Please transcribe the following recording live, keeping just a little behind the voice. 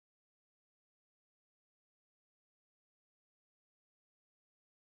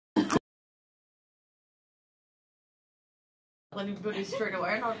anybody straight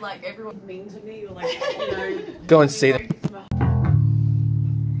away, and I was like, everyone's mean to me, or like, you know. Go and see them.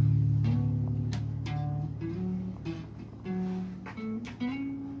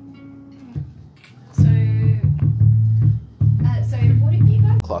 So what have you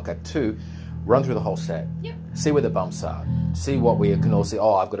guys? Clock at 2, run through the whole set. Yep. See where the bumps are. See what we can all see.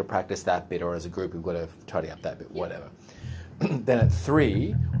 Oh, I've got to practice that bit, or as a group, we've got to tidy up that bit, whatever. Then at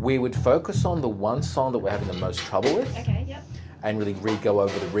 3, we would focus on the one song that we're having the most trouble with. Okay, yep. And really re-go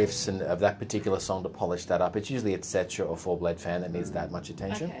over the riffs and of that particular song to polish that up. It's usually Etc. or Four Blade Fan that needs that much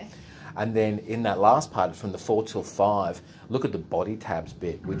attention. Okay. And then in that last part, from the 4 till 5, look at the body tabs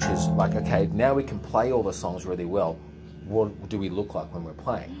bit, which is like, okay, now we can play all the songs really well. What do we look like when we're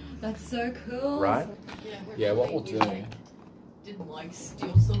playing? That's so cool. Right? Yeah, what we'll do. Didn't like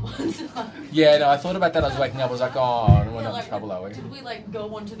steal someone's. Yeah, no, I thought about that. I was waking up. I was like, oh, we're not in trouble, are we? Did we like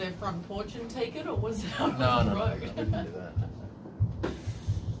go onto their front porch and take it, or was it out No, on the no, road? we didn't do that.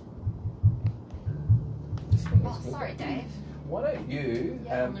 Oh, sorry, Dave. Why don't you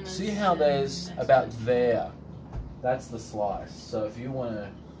Yeah, see how there's about there? That's the slice. So if you want to,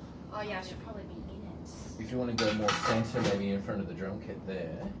 Oh yeah, I should probably be in it. if you want to go more center, maybe in front of the drum kit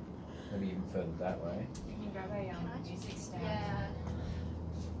there, maybe even further that way. You can grab a music stand.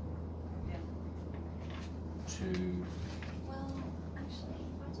 Yeah. To Well, actually,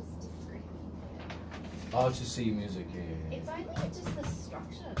 if I just discreetly put it. oh, to see music. Yeah. It's only just the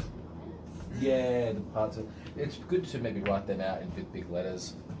structure, to be honest. Yeah, the parts of it's good to maybe write them out in big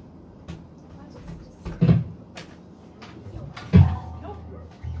letters.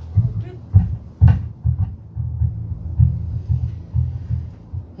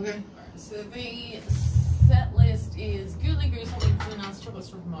 Okay. So the set list is Googly Goose, Holly Tunas, Chocolate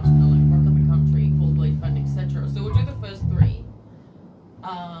Strip Marshmallow, Rock of the Country, Full Bleed Fund, etc. So we'll do the first 3.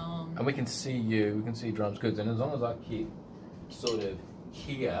 And we can see you, we can see drums good, and as long as I keep sort of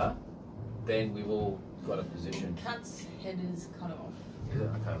here, then we've all got a position. Cat's head is cut off. Yeah,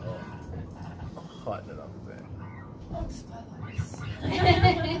 okay, I'll heighten it up a bit. Oh, spotlights.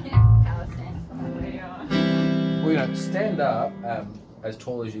 Power stands on the video. Well, you know, stand up as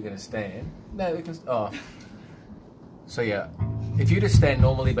tall as you're going to stand. No, we can. Oh. So yeah, if you just stand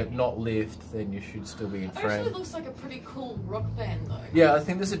normally but not lift, then you should still be in It frame. actually looks like a pretty cool rock band, though. Yeah, I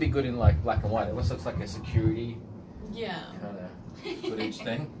think this would be good in like black and white. It looks like a security Yeah. kind of footage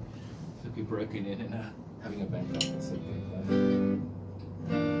thing. So if you're broken in and having a band up and something.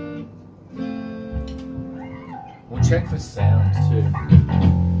 We'll check for sounds too.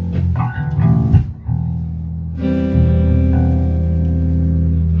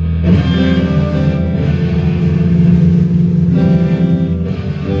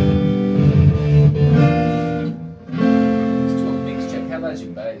 Let's do a mix check. How loud's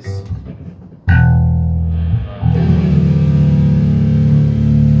your bass?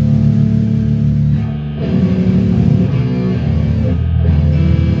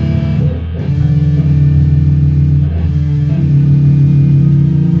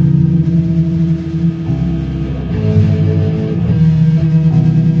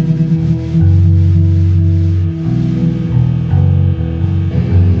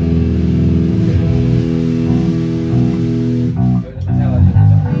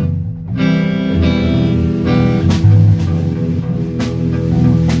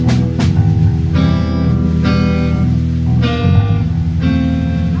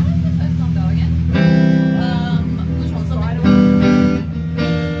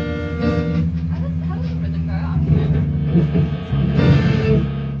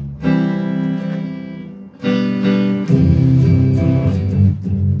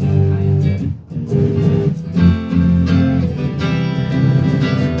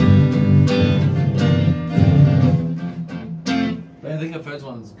 I think the first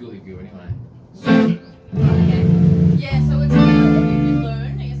one's Googly Goo anyway. Okay. Yeah, so it's the order we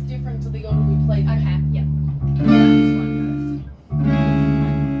learn is different to the order we play. Okay, yep. This one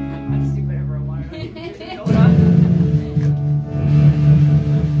first. I just do whatever I want. I don't do it in order. So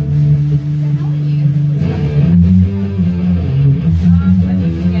how are you? I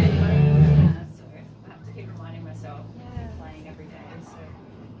think, yeah, so I have to keep reminding myself I'm playing every day. So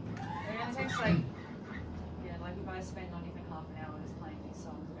it takes like, yeah, like if I spend not even half an hour just playing these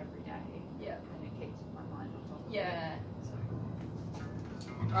songs every day, yeah, then it keeps my mind on top of it. Yeah. So.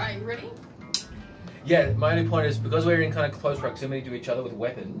 Alright, you ready? Yeah, my only point is because we're in kind of close proximity to each other with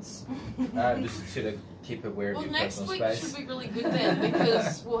weapons, just to sort of keep aware of Well, your next personal week space. should be really good then,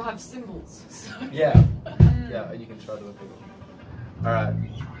 because we'll have symbols. So. Yeah, yeah, and you can try to look at it. All right.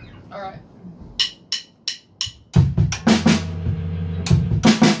 Alright.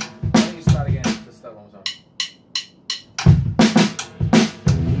 Why don't you start again? Just start one more time.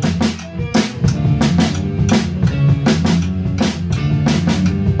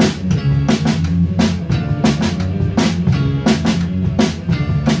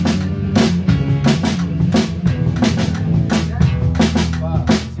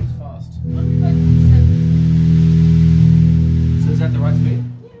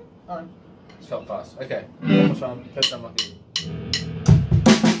 Alright. Just felt fast. Okay. One more time. First time like this.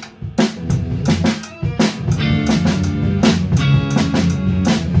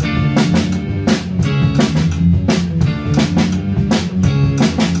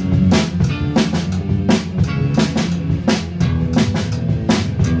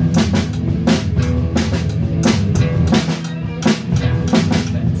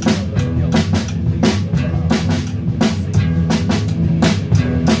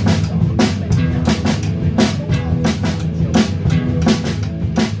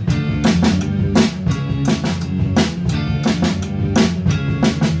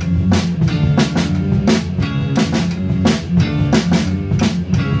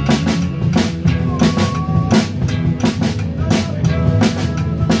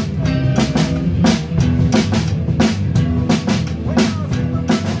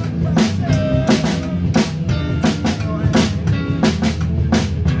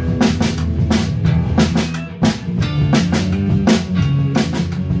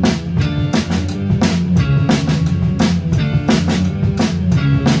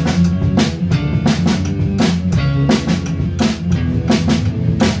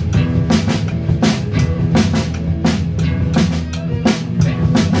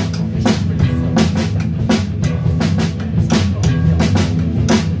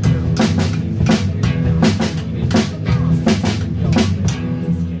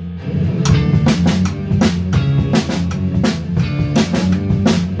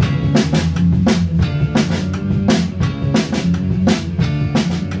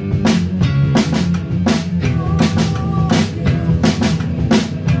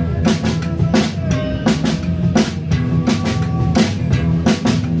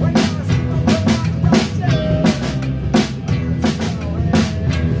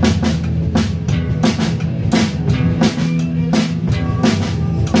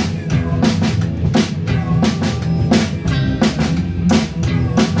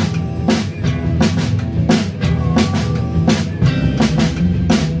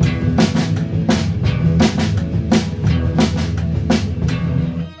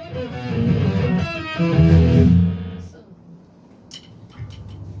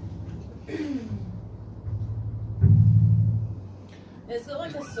 It's got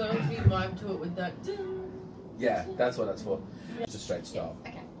like a surfy vibe to it with that. Yeah, that's what that's for. Just a straight stop.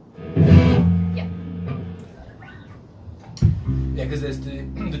 Okay. Yeah. Yeah, because there's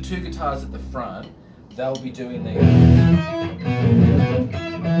the two guitars at the front. They'll be doing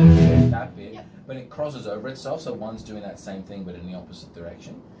that bit, Yep. but it crosses over itself. So one's doing that same thing, but in the opposite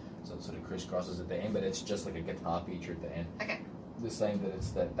direction. So it sort of crisscrosses at the end, but it's just like a guitar feature at the end. Okay. The same that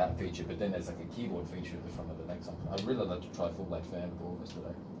it's that feature, but then there's like a keyboard feature at the front of the next one. I'd really like to try full blade fan with all of this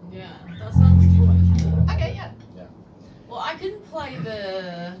today. Yeah, that sounds cool. Okay, yeah. Yeah. Well, I can play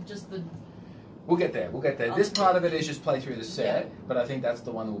the We'll get there. We'll get there. This part of it is just play through the set, Yeah. but I think that's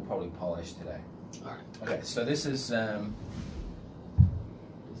the one that we'll probably polish today. All right. Okay, so this is. Let's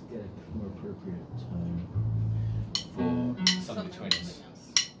get a more appropriate tone for something between us.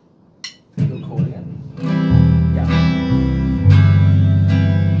 Finger accordion. Yeah.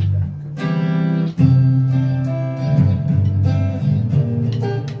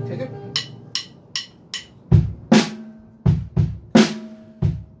 Okay, good.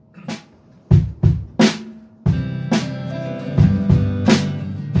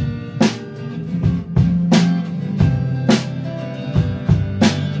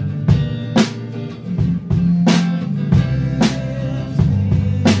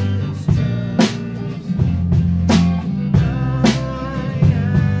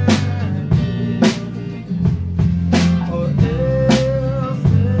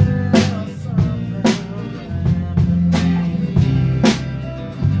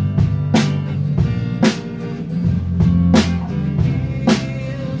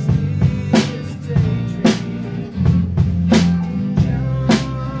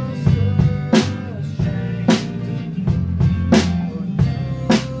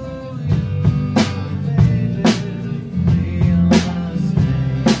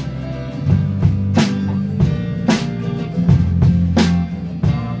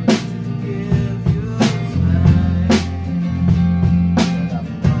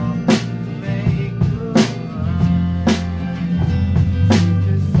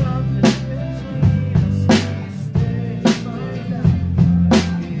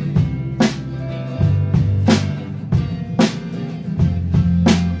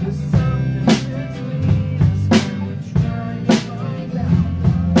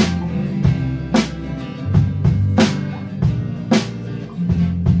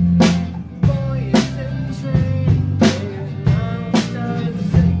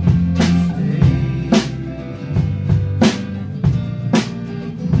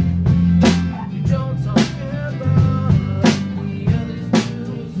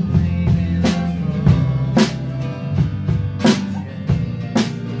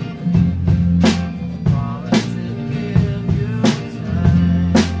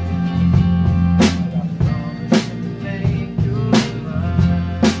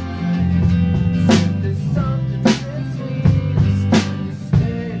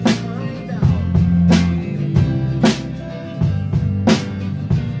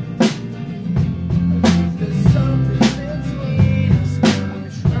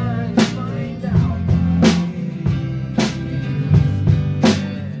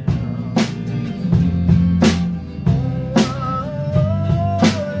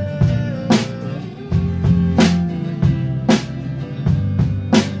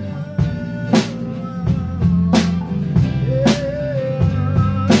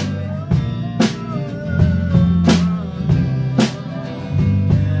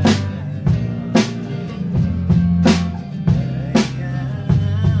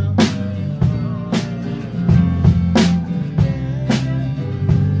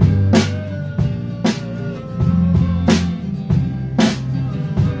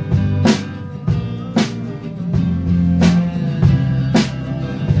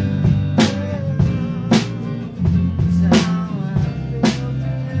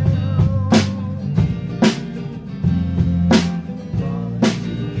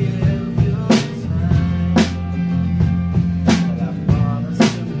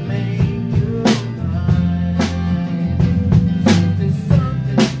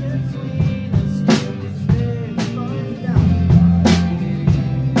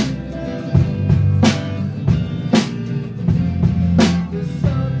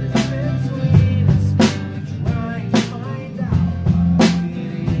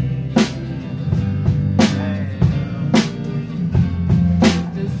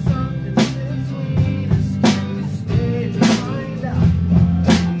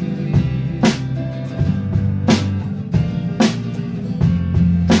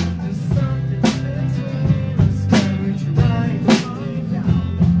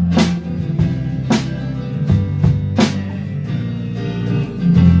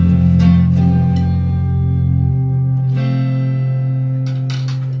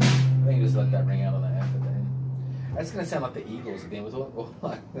 That's going to sound like the Eagles again with all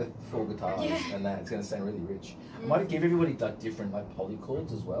like the full guitars and that. It's going to sound really rich. I might give everybody like different like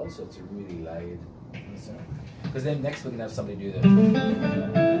polychords as well, so it's a really layered sound. Because then next we're going to have somebody do the.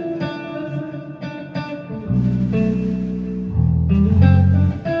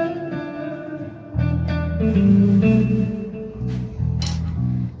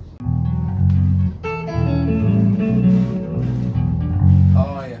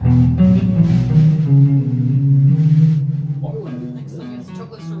 Oh yeah. Next song is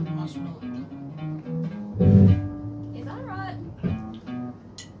Chocolate Syrup Marshmallow. Is that right?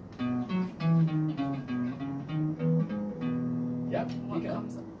 Yep. What You go.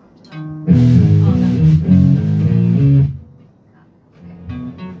 comes up after that? Oh,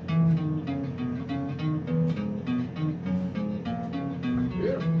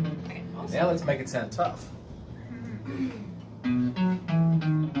 Beautiful. okay. Awesome. Now let's make it sound tough.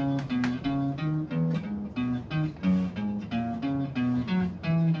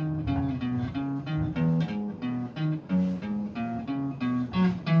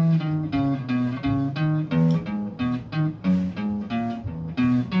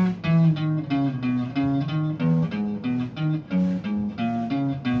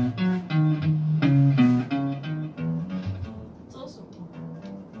 It's awesome.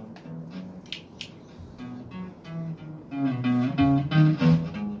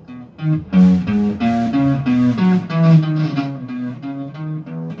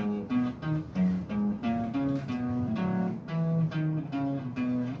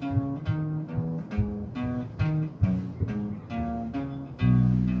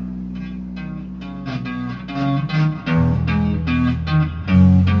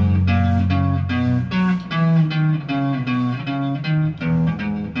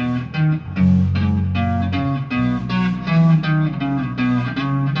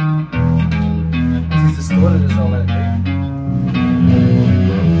 This is distorted as all that be.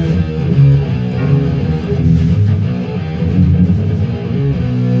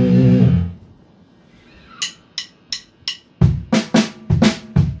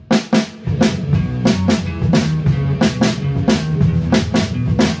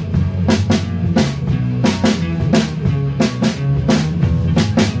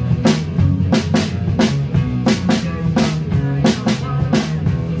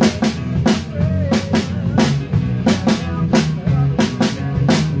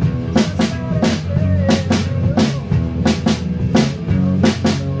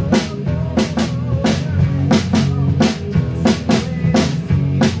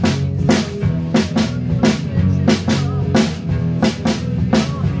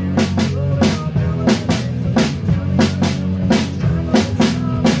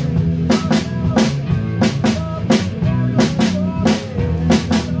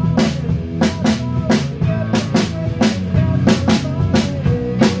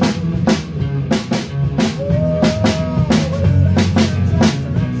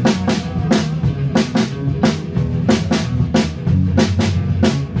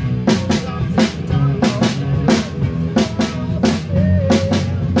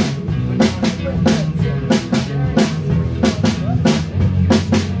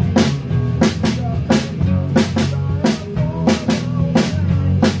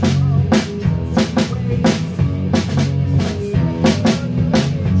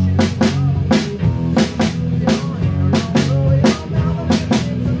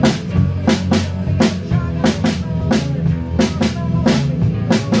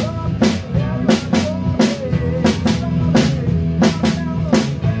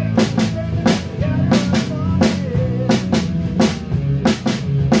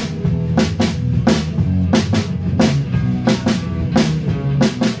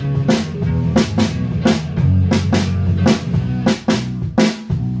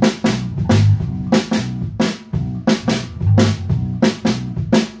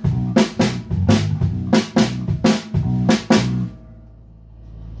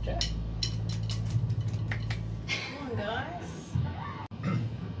 Okay. Come on, guys.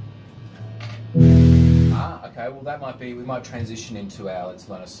 Okay, well that might be, we might transition into our Let's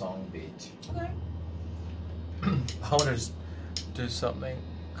Learn a Song bit. Okay. I want to just do something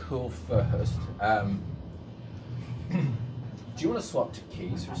cool first. Do you want to swap to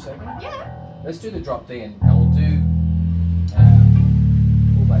keys for a second? Yeah. Let's do the drop D and we'll do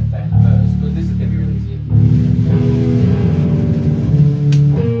full bass band first, because this is going to be really easy.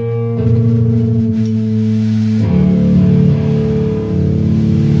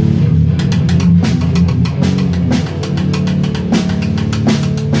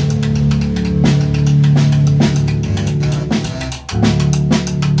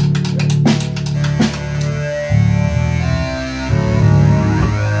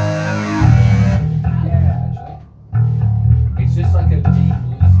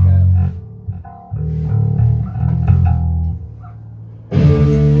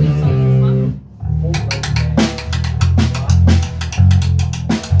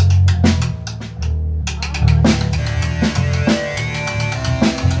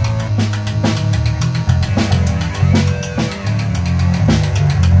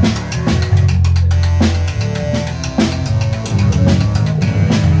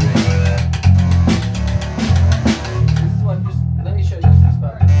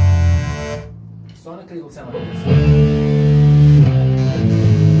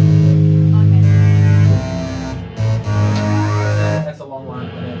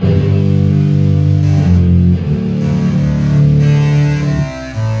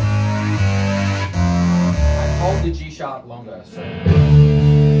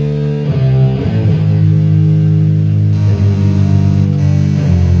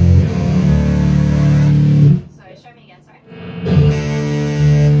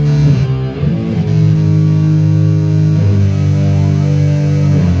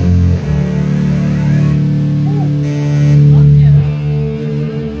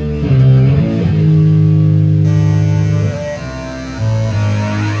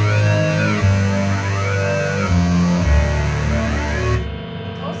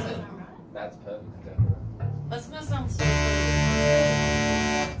 That's perfect. That's gonna sound so cool.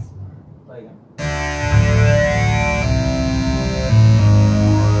 Play again.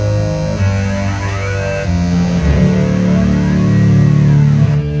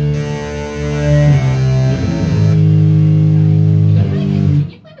 Can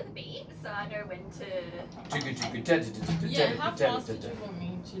you play with the beat so I know when to? Yeah, how fast did you want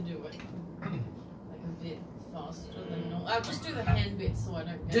me to do it? Like a bit faster than normal. I'll just do the hand bit so I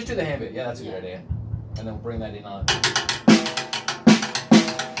don't get Just do the hand bit. Yeah, that's a good idea. And then bring that in on.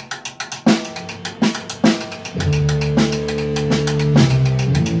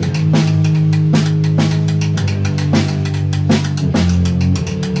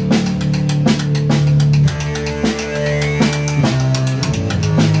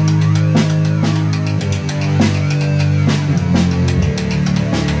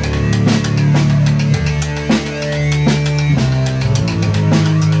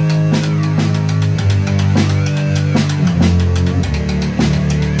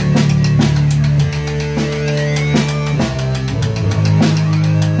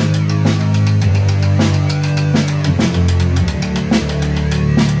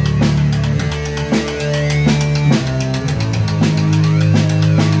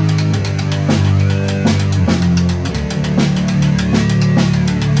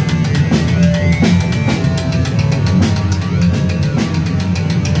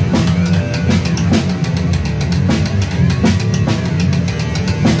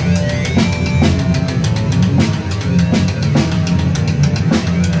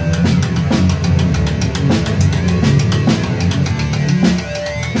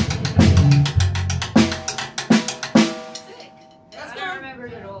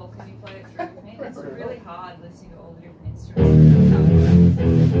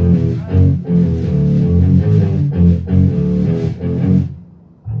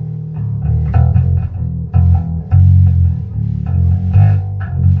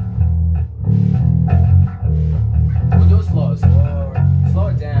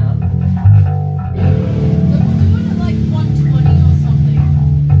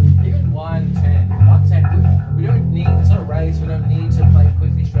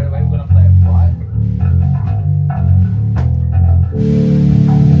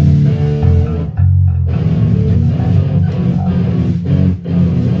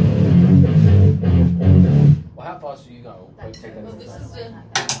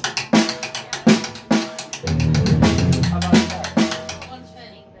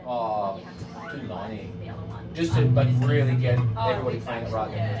 Just to like really get everybody playing it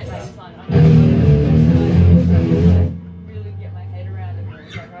right. Yeah, it's fun. Really get my head around it.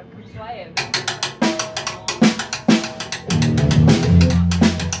 It's like I could play it.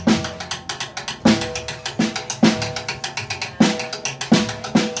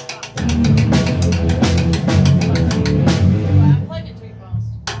 I'm playing it too fast.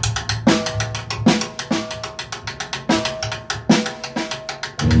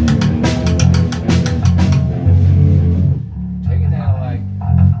 Take it down like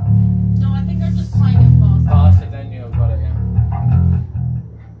No, I think I'm just playing it fast. faster than you've got it, yeah.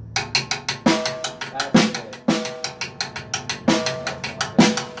 That's it.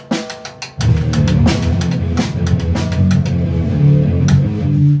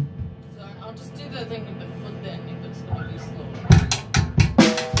 So I'll just do the thing with the foot then if it's gonna be slow.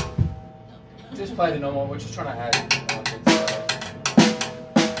 Just play the normal, we're just trying to add.